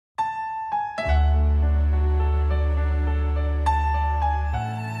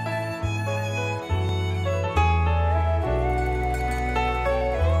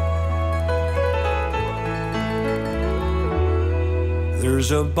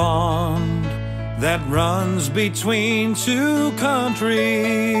There's a bond that runs between two countries.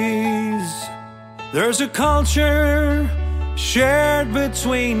 There's a culture shared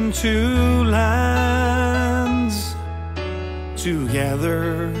between two lands.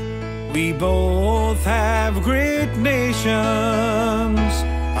 Together we both have great nations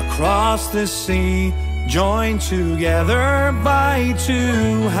across the sea, joined together by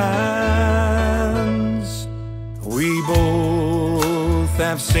two hands. We both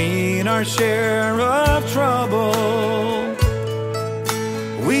have seen our share of trouble.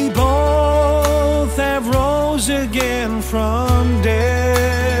 We both have rose again from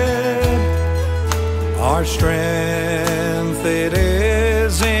dead. Our strength, it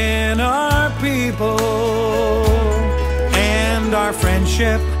is in our people, and our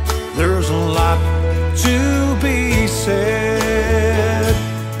friendship, there's a lot to be said.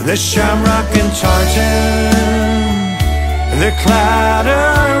 The Shamrock and Tartan, the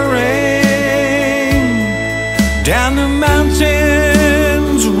clattering down the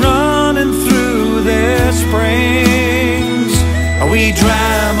mountains, running through the springs. We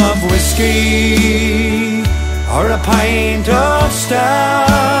dram of whiskey or a pint of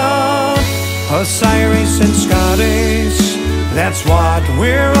stout, Irish and Scottish, that's what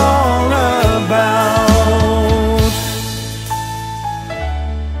we're all about.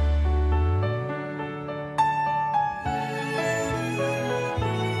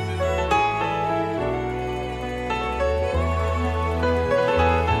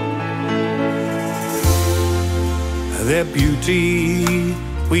 The beauty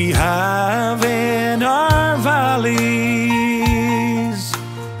we have in our valleys,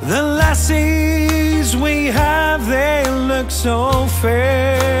 the lassies we have, they look so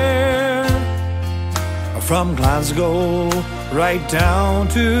fair. From Glasgow right down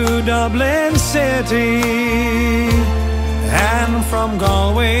to Dublin City, and from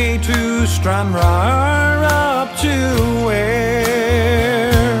Galway to Stranraer up to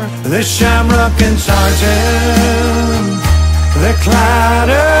where the Shamrock and Tartan, the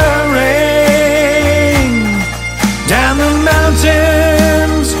clattering down the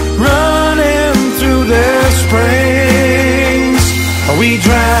mountains, running through the springs. We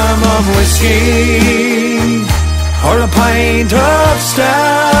dram of whiskey or a pint of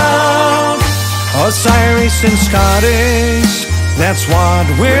stout, Irish and Scottish, that's what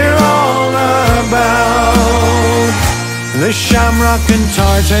we're all about. The Shamrock and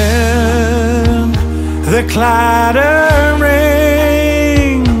Tartan, the clattering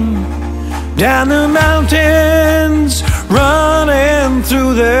down the mountains, running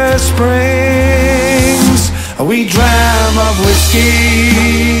through the springs. We dram of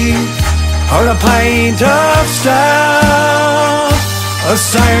whiskey or a pint of stout,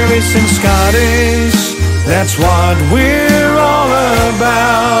 Irish and Scottish, that's what we're all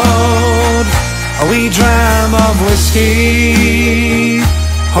about. We dram of whiskey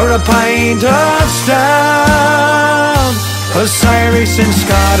or a pint of stout, Irish and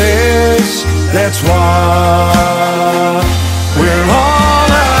Scottish, that's what